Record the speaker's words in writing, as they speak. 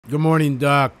Good morning,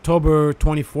 October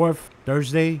 24th,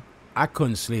 Thursday. I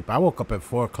couldn't sleep. I woke up at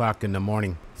 4 o'clock in the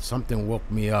morning. Something woke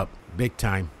me up big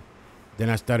time. Then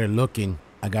I started looking.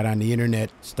 I got on the internet,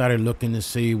 started looking to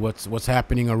see what's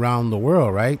happening around the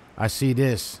world, right? I see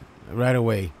this right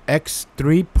away. X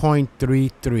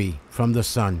 3.33 from the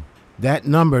sun. That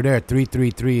number there,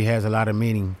 333, has a lot of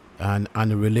meaning on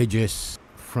the religious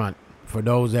front. For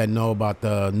those that know about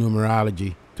the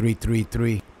numerology,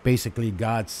 333, basically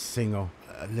God's signal.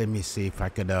 Let me see if I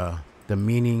could, the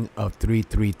meaning of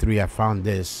 333, I found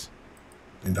this.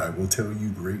 And I will tell you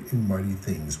great and mighty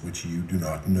things which you do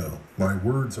not know. My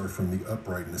words are from the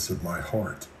uprightness of my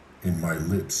heart, and my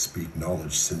lips speak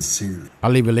knowledge sincerely.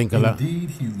 I'll leave a link. Indeed,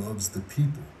 he loves the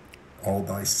people. All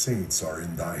thy saints are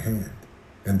in thy hand,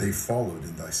 and they followed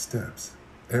in thy steps.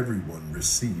 Everyone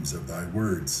receives of thy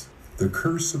words. The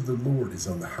curse of the Lord is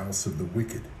on the house of the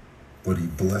wicked, but he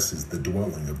blesses the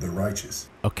dwelling of the righteous.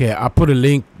 Okay, I'll put a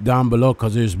link down below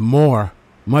because there's more,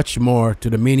 much more to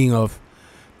the meaning of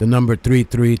the number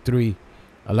 333.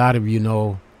 A lot of you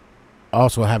know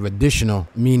also have additional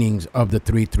meanings of the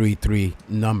 333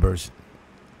 numbers.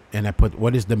 And I put,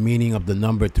 what is the meaning of the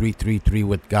number 333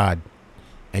 with God?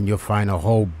 And you'll find a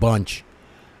whole bunch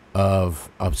of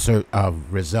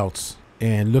results.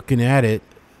 And looking at it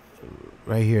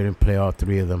right here, and play all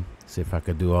three of them. See if I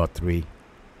could do all three.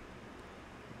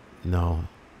 No.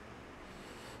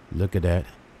 Look at that.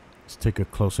 Let's take a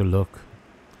closer look.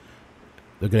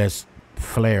 Look at that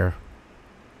flare.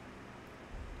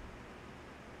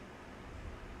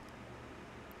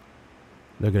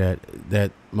 Look at that.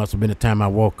 That must have been the time I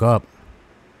woke up.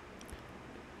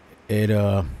 It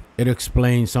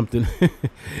explains something.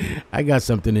 I got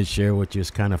something to share with you.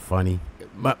 It's kind of funny.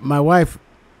 My wife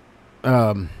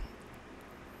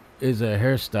is a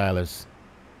hairstylist.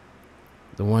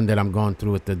 The one that I'm going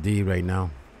through with the D right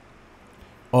now.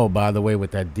 Oh, by the way,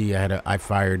 with that D, I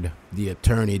fired the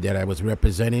attorney that I was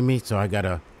representing me, so I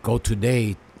gotta go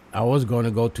today. I was going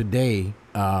to go today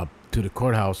to the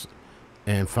courthouse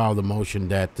and file the motion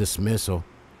that dismissal.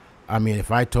 I mean,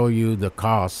 if I told you the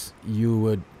cost, you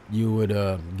would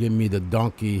give me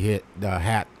the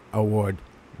hat award.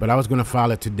 But I was going to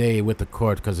file it today with the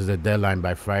court because there's a deadline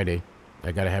by Friday.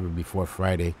 I gotta have it before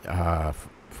Friday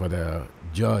for the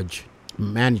judge.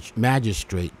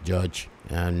 Magistrate judge,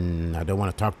 and I don't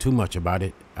want to talk too much about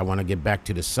it. I want to get back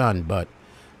to the sun, but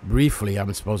briefly,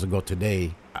 I'm supposed to go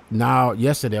today. Now,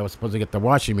 yesterday, I was supposed to get the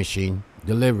washing machine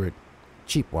delivered,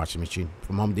 cheap washing machine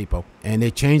from Home Depot, and they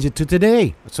changed it to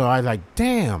today. So I was like,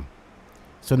 damn.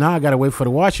 So now I got to wait for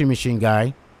the washing machine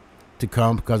guy to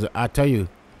come because I tell you,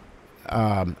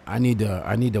 I need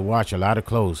to wash a lot of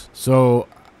clothes. So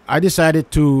I decided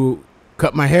to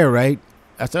cut my hair, right?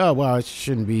 I said, oh, well, it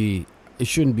shouldn't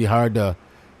be hard to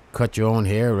cut your own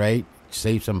hair, right?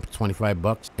 Save some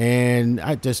 $25. And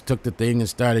I just took the thing and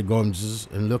started going,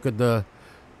 and look at the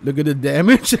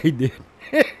damage I did.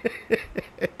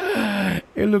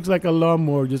 It looks like a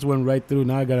lawnmower just went right through.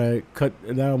 Now I gotta cut.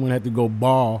 Now I'm gonna have to go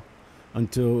ball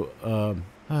until.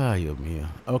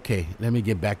 Okay, let me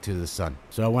get back to the sun.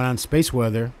 So I went on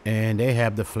Spaceweather, and they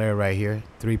have the flare right here,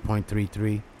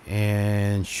 3.33.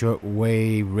 And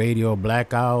shortwave radio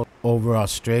blackout over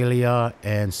Australia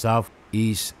and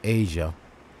Southeast Asia.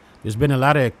 There's been a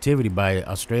lot of activity by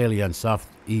Australia and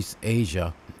Southeast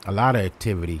Asia. A lot of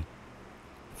activity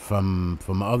from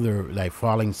other like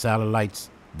falling satellites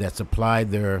that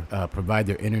provide their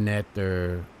internet,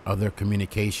 their other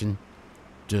communication.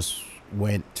 Just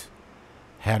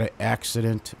had an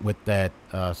accident with that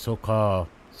so-called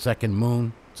second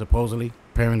moon. Supposedly,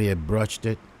 apparently it brushed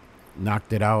it.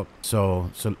 Knocked it out.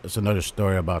 So it's another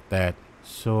story about that.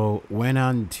 So went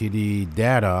on to the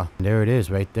data. There it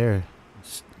is right there.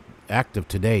 It's active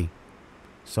today.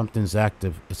 Something's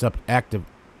active. It's active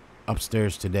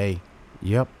upstairs today.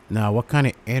 Yep. Now what kind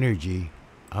of energy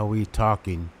are we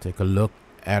talking? Take a look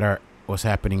at what's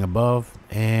happening above,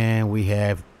 and we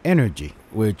have energy,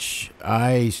 which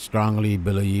I strongly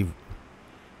believe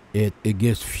it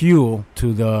gives fuel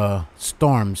to the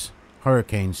storms,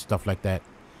 hurricanes, stuff like that.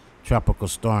 Tropical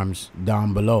storms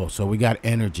down below. So we got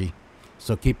energy.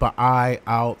 So keep an eye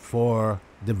out for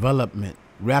development,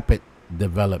 rapid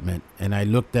development. And I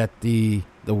looked at the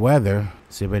weather,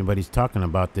 see if anybody's talking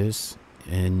about this.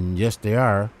 And yes, they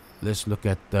are. Let's look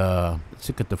at the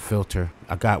filter.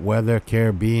 I got weather,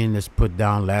 Caribbean. Let's put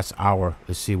down last hour.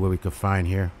 Let's see what we can find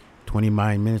here.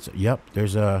 29 minutes. Yep,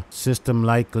 there's a system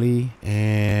likely,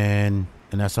 and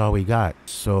that's all we got.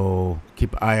 So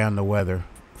keep an eye on the weather,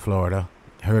 Florida.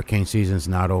 Hurricane season's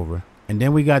not over. And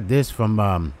then we got this from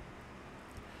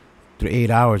 8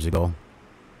 hours ago.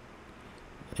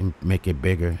 And make it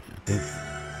bigger.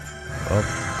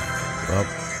 Oh.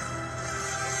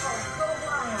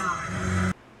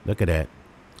 Look at that.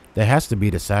 That has to be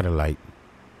the satellite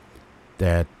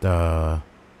that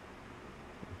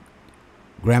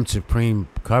Graham Supreme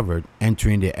covered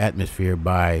entering the atmosphere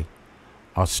by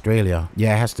Australia.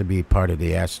 Yeah, it has to be part of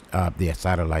the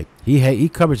satellite. He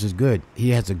covers is good. He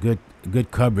has a good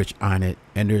coverage on it,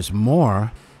 and there's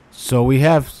more. So we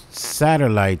have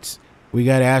satellites, we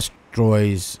got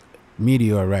asteroids,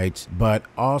 meteorites, but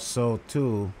also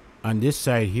too on this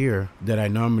side here that I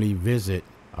normally visit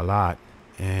a lot,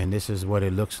 and this is what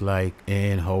it looks like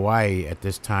in Hawaii at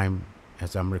this time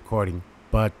as I'm recording.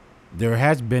 But there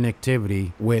has been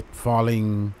activity with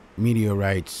falling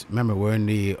meteorites. Remember, we're in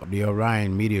the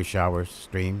Orion meteor shower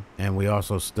stream, and we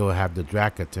also still have the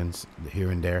Dracotans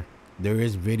here and there. There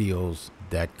is videos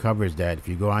that covers that. If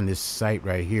you go on this site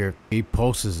right here, he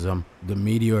posts them, the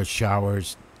meteor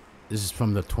showers. This is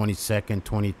from the 22nd,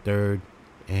 23rd,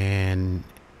 and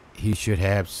he should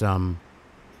have some.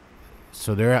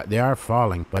 So they are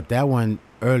falling, but that one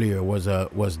earlier was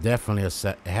definitely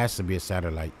it has to be a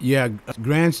satellite. Yeah,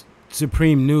 Grand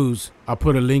Supreme News. I'll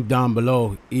put a link down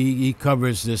below. He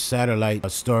covers this satellite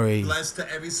story. Blessed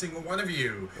to every single one of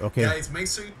you. Okay. Guys, make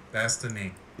sure that's the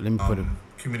name. Let me put it.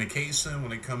 Communication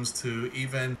when it comes to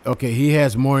even. Okay, he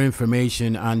has more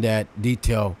information on that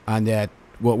detail on that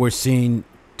what we're seeing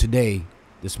today,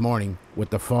 this morning, with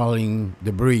the falling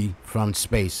debris from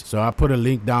space. So I'll put a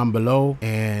link down below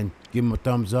and give him a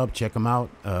thumbs up, check him out,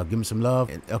 give him some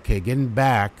love. Okay, getting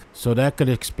back, so that could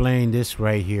explain this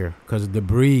right here, because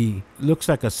debris looks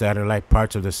like a satellite,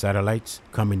 parts of the satellites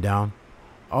coming down.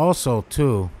 Also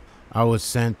too, I was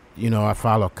sent, I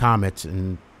follow comets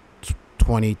in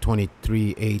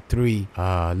 2023 A3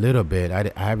 a little bit.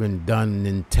 I haven't done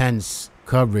intense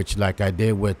coverage like I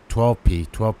did with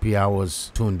 12P. I was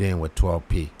tuned in with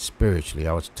 12P. Spiritually,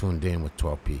 I was tuned in with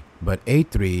 12P. But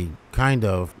A3, kind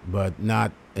of, but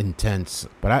not intense.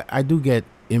 But I do get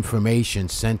information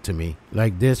sent to me.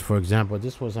 Like this, for example.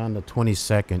 This was on the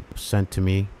 22nd, sent to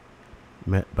me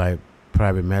by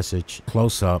private message.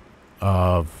 Close-up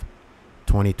of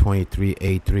 2023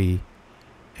 A3.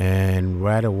 And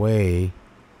right away,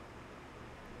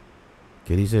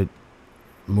 okay, these are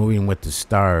moving with the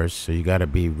stars, so you got to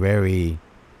be very,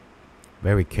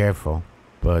 very careful.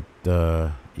 But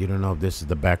you don't know if this is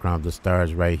the background of the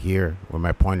stars right here where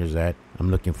my pointer's at.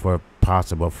 I'm looking for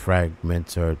possible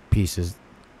fragments or pieces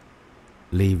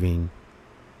leaving.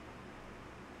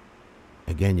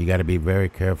 Again, you got to be very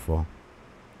careful,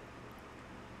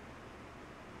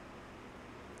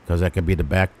 because that could be the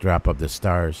backdrop of the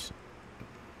stars.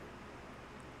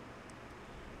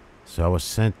 So I was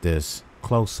sent this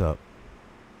close-up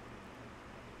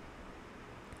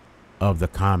of the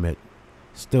comet.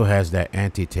 Still has that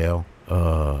anti-tail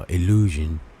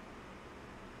illusion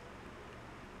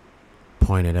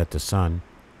pointed at the sun.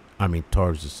 I mean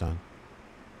towards the sun.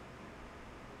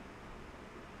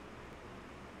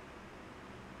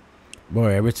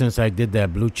 Boy, ever since I did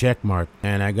that blue check mark,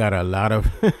 and I got a lot of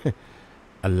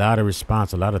a lot of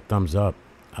response, a lot of thumbs up,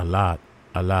 a lot.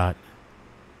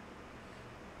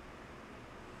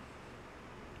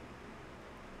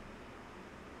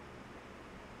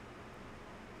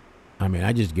 I mean,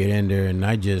 I just get in there and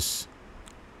I just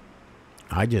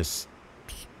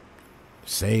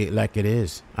say it like it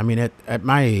is. I mean, at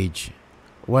my age,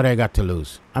 what I got to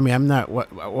lose? I mean, I'm not,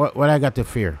 what I got to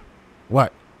fear?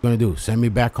 What gonna do? Send me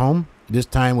back home? This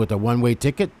time with a one-way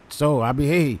ticket? So I'll be,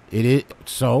 hey, it is,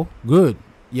 so good.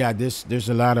 Yeah, there's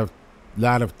a lot of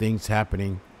things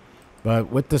happening.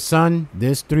 But with the sun,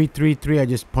 this 333, I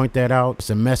just point that out. It's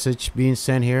a message being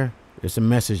sent here. There's a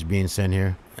message being sent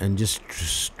here. And just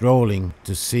strolling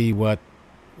to see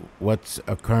what's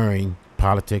occurring.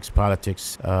 Politics.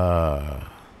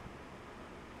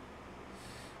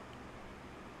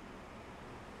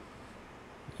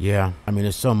 Yeah, I mean,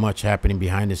 there's so much happening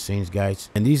behind the scenes,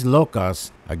 guys. And these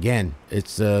locusts, again,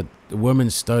 it's the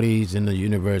women's studies in the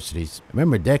universities.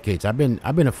 Remember, decades. I've been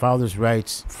a father's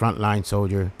rights frontline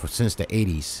soldier since the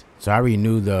 80s. So I already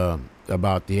knew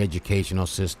about the educational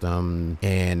system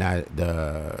and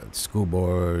the school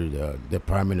board, the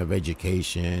Department of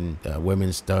Education,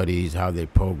 women's studies, how they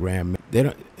program.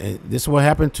 This is what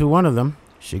happened to one of them.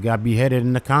 She got beheaded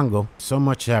in the Congo. So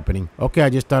much happening. Okay, I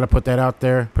just thought I'd put that out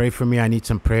there. Pray for me. I need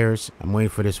some prayers. I'm waiting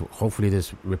for this. Hopefully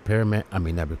this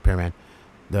the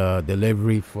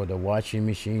delivery for the washing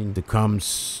machine to come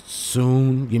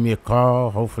soon. Give me a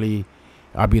call. Hopefully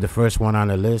I'll be the first one on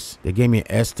the list. They gave me an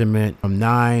estimate from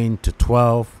 9 to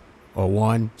 12 or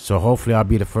 1. So hopefully I'll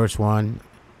be the first one.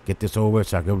 Get this over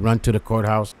so I can run to the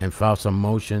courthouse and file some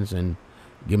motions and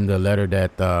give them the letter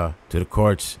that to the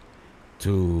courts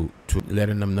to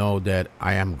letting them know that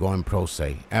I am going pro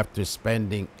se after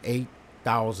spending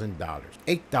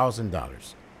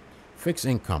 $8,000 fixed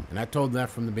income. And I told them that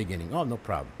from the beginning. Oh, no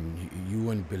problem. You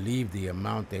wouldn't believe the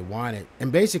amount they wanted.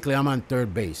 And basically, I'm on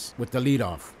third base with the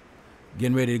leadoff,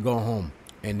 getting ready to go home.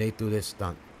 And they threw this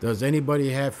stunt. Does anybody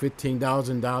have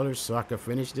 $15,000 so I can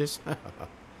finish this?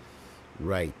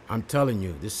 Right. I'm telling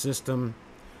you, this system,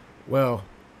 well,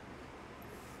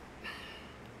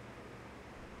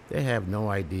 they have no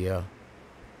idea.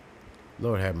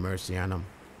 Lord have mercy on them.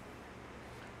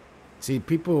 See,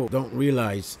 people don't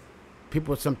realize,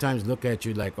 people sometimes look at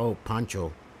you like, oh,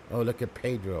 Pancho. Oh, look at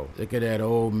Pedro. Look at that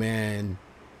old man.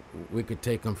 We could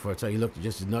take him for, so he looked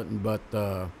just nothing but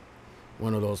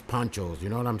one of those Panchos. You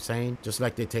know what I'm saying? Just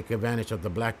like they take advantage of the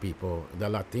black people, the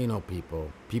Latino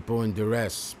people, people in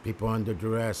duress, people under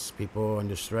duress, people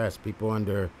under stress, people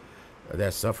under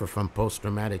that suffer from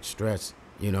post-traumatic stress,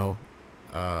 you know,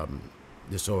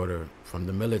 disorder from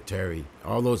the military.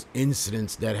 All those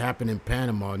incidents that happen in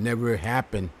Panama never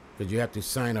happen because you have to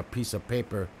sign a piece of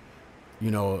paper, you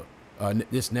know,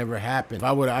 this never happened.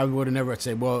 I would have never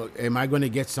said, well, am I going to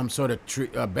get some sort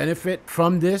of benefit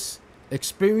from this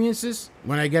experiences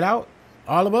when I get out?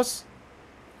 All of us?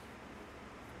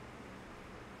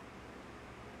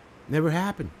 Never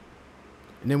happened.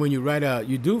 And then when you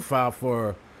you do file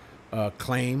for a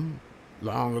claim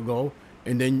long ago,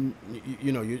 and then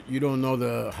you know you don't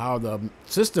know how the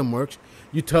system works.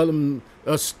 You tell them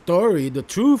a story, the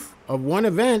truth of one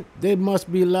event, they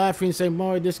must be laughing, saying,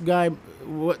 "Boy, this guy,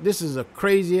 this is a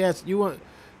crazy ass. You want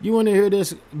to hear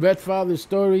this Vetfather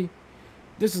story?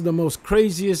 This is the most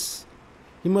craziest.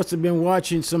 He must have been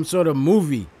watching some sort of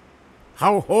movie,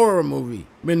 horror movie.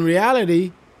 But in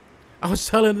reality, I was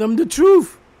telling them the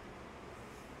truth."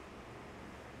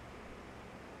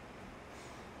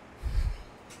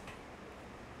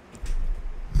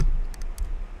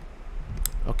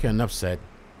 Okay, enough said.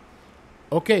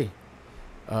 Okay,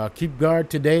 keep guard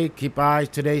today. Keep eyes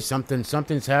today.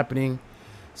 Something's happening.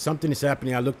 Something is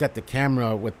happening. I looked at the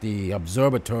camera with the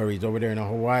observatories over there in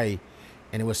Hawaii,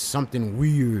 and it was something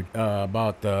weird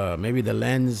about maybe the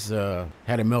lens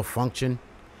had a malfunction,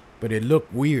 but it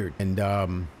looked weird. And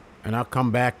I'll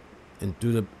come back and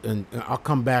I'll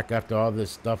come back after all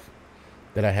this stuff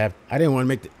that I have. I didn't want to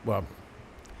make well,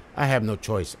 I have no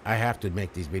choice. I have to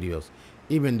make these videos,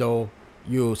 even though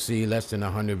you'll see less than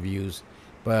 100 views.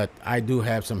 But I do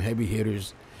have some heavy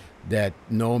hitters that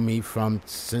know me from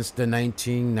since the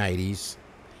 1990s.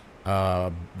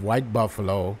 White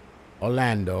Buffalo,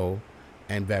 Orlando,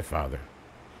 and Vetfather.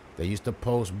 They used to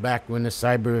post back when the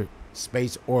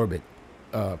cyberspace orbit,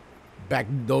 back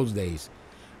those days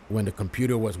when the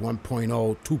computer was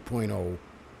 1.0,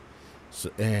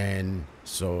 2.0.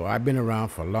 So I've been around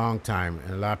for a long time,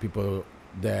 and a lot of people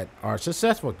that are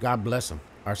successful, God bless them,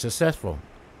 are successful,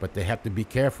 but they have to be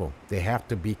careful. They have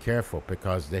to be careful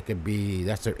because they could be,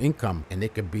 that's their income, and they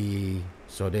could be,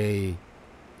 so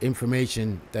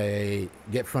information they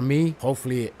get from me,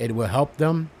 hopefully it will help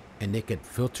them, and they could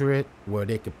filter it where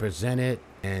they could present it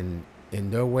and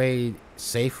in their way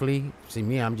safely. See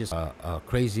me, I'm just a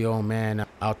crazy old man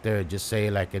out there, just say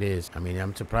it like it is. I mean,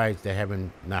 I'm surprised they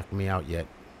haven't knocked me out yet.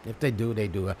 If they do, they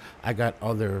do. I got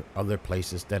other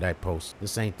places that I post.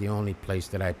 This ain't the only place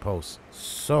that I post.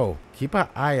 So keep an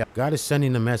eye out. God is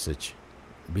sending a message.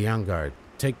 Be on guard.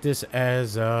 Take this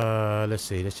as let's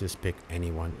see. Let's just pick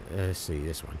anyone. Let's see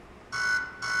this one.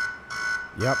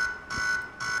 Yep.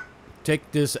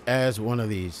 Take this as one of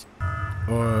these,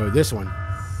 or this one.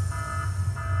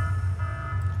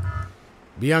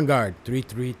 Be on guard.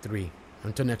 333.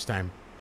 Until next time.